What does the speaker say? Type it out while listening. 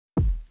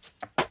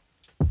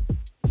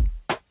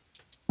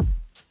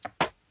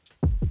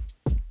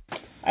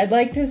I'd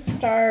like to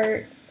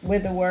start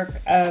with the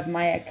work of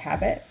Maya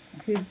Kabat,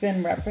 who's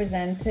been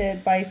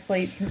represented by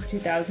SLATE since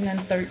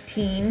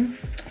 2013.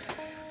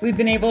 We've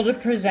been able to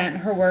present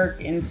her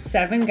work in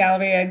 7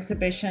 gallery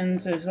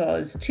exhibitions, as well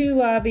as 2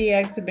 lobby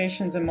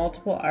exhibitions and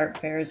multiple art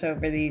fairs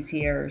over these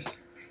years.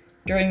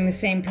 During the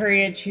same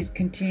period, she's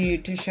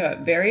continued to show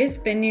at various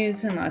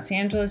venues in Los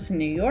Angeles and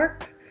New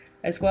York,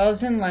 as well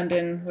as in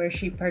London, where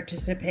she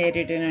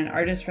participated in an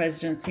artist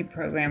residency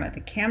program at the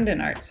Camden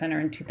Art Center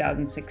in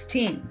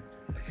 2016.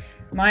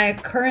 Maya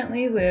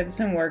currently lives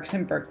and works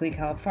in Berkeley,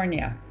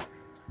 California.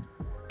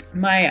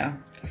 Maya,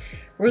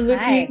 we're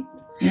looking.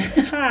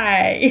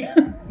 Hi.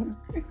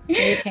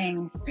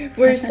 Greetings.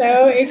 We're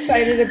so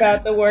excited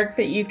about the work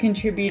that you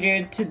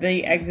contributed to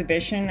the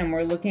exhibition, and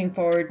we're looking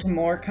forward to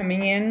more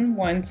coming in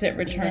once it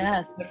returns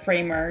to the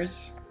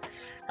framers.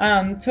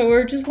 So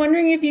we're just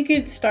wondering if you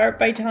could start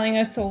by telling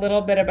us a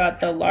little bit about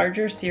the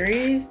larger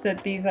series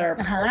that these are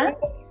part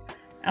of,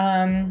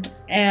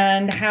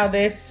 and how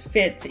this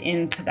fits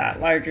into that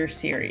larger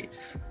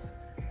series.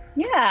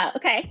 Yeah,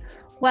 okay.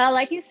 Well,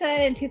 like you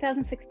said, in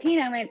 2016,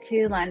 I went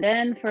to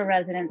London for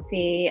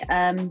residency,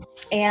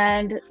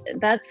 and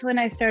that's when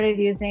I started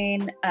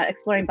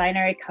exploring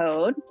binary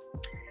code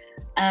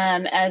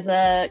as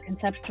a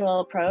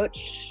conceptual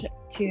approach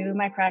to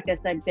my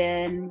practice. I'd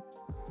been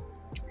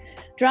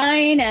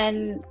drawing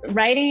and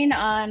writing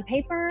on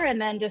paper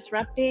and then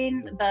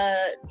disrupting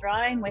the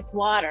drawing with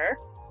water.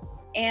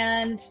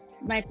 And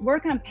my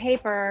work on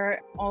paper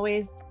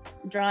always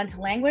drawn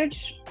to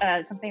language,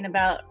 something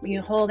about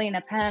you holding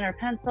a pen or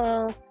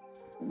pencil,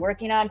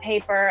 working on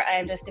paper,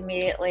 I'm just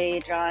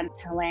immediately drawn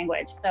to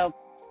language. So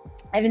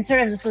I've been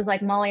sort of just was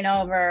like mulling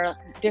over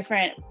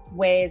different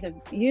ways of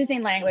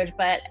using language,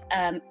 but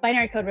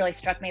binary code really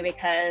struck me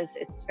because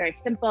it's very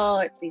simple.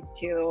 It's these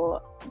two,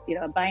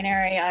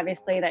 binary,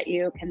 obviously, that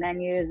you can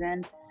then use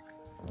in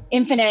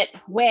infinite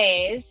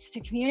ways to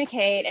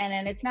communicate. And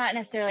then it's not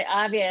necessarily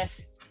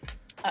obvious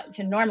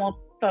to normal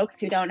folks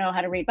who don't know how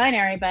to read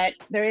binary, but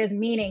there is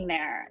meaning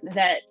there.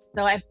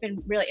 So I've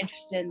been really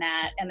interested in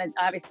that, and then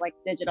obviously like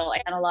digital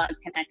analog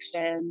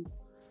connection,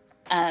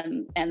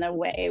 and the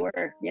way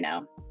we're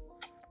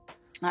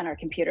on our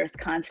computers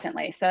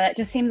constantly. So it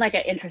just seemed like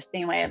an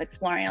interesting way of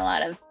exploring a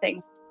lot of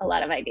things, a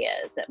lot of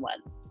ideas at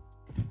once.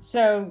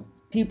 So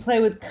do you play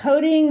with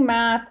coding,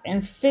 math,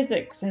 and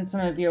physics in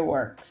some of your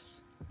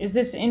works? Is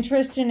this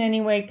interest in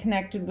any way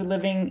connected with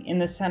living in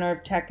the center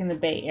of tech in the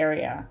Bay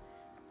Area?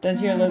 Does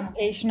your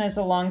location as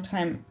a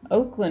longtime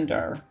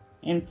Oaklander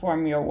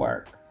inform your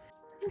work?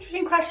 That's an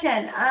interesting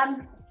question.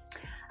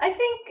 I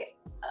think,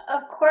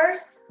 of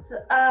course,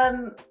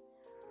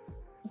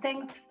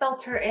 things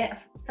filter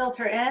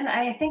in.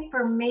 I think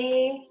for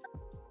me,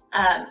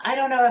 I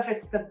don't know if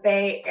it's the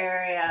Bay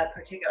Area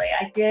particularly.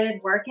 I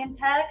did work in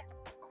tech.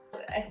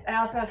 I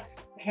also have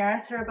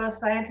parents who are both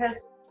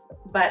scientists,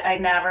 but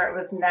it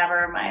was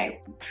never my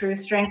true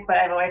strength, but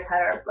I've always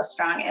had a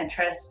strong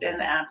interest in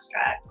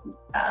abstract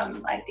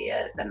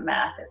ideas, and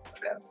math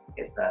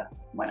is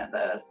one of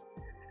those.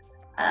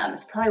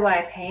 It's probably why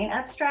I paint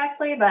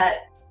abstractly, but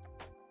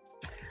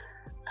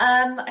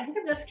I think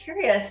I'm just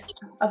curious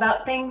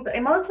about things.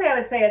 And mostly I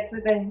would say it's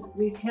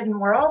these hidden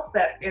worlds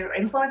that are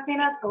influencing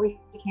us, but we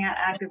can't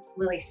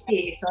actively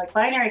see. So like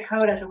binary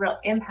code has a real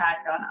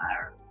impact on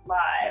our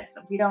lives.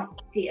 We don't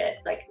see it.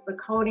 Like the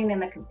coding in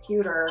the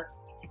computer,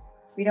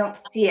 we don't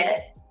see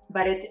it,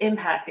 but it's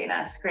impacting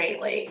us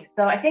greatly.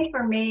 So I think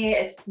for me,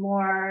 it's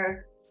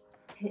more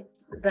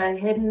the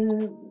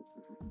hidden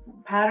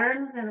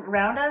patterns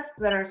around us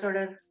that are sort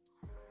of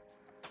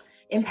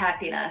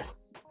impacting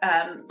us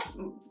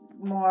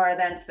more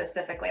than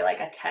specifically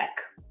like a tech.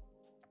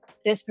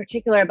 This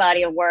particular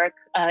body of work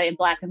in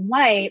black and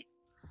white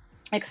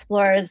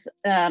explores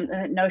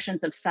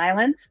notions of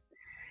silence.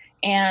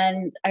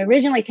 And I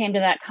originally came to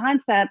that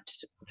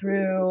concept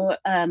through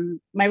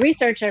my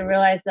research. I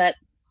realized that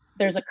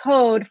there's a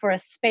code for a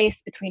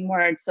space between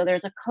words. So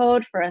there's a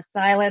code for a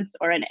silence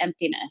or an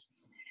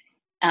emptiness.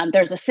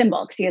 There's a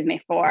symbol,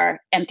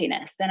 for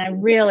emptiness. And I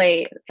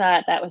really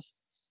thought that was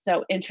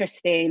so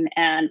interesting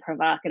and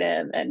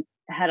provocative and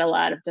had a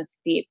lot of just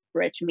deep,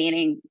 rich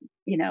meaning.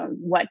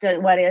 What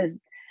is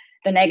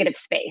the negative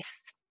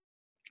space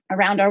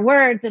around our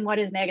words, and what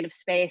is negative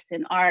space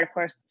in art? Of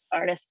course,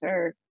 artists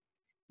are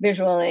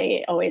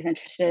visually always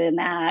interested in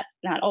that,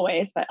 not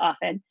always, but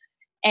often.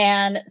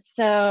 And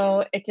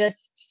so it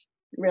just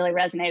really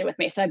resonated with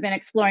me. So I've been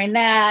exploring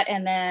that.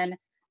 And then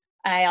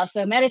I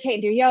also meditate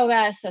and do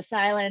yoga. So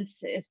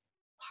silence is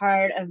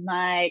part of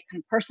my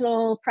kind of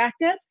personal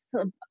practice,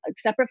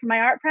 separate from my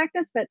art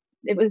practice, but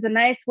it was a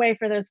nice way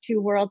for those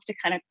two worlds to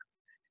kind of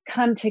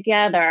come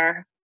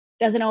together.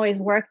 Doesn't always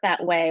work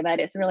that way, but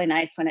it's really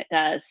nice when it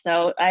does.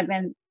 So I've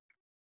been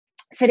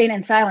sitting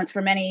in silence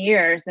for many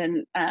years,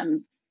 and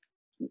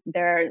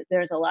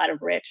there's a lot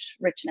of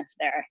richness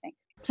there, I think.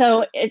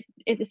 So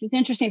it's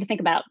interesting to think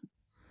about.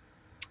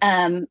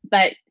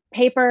 But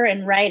paper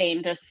and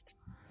writing, just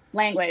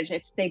language,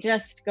 they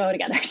just go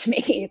together to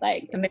me.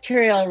 Like the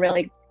material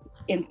really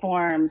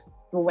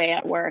informs the way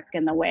I work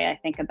and the way I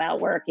think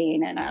about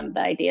working, and the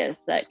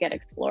ideas that get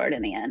explored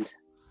in the end.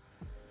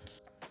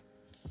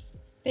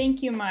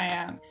 Thank you,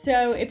 Maya.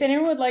 So if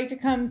anyone would like to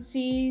come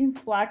see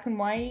Black and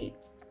White,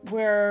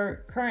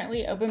 we're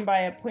currently open by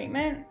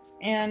appointment,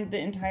 and the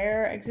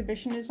entire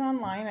exhibition is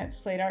online at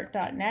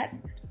slateart.net.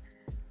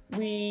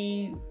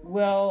 We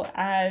will,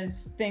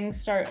 as things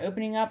start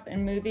opening up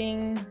and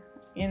moving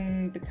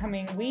in the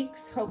coming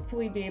weeks,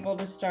 hopefully be able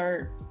to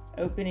start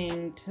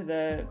opening to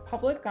the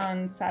public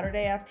on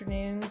Saturday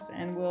afternoons,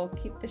 and we'll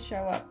keep the show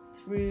up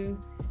through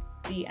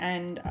the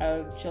end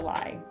of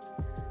July.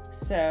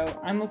 So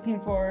I'm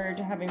looking forward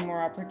to having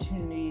more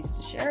opportunities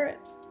to share it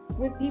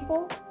with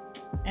people,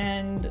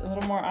 and a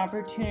little more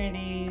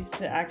opportunities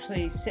to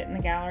actually sit in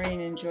the gallery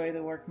and enjoy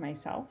the work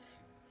myself.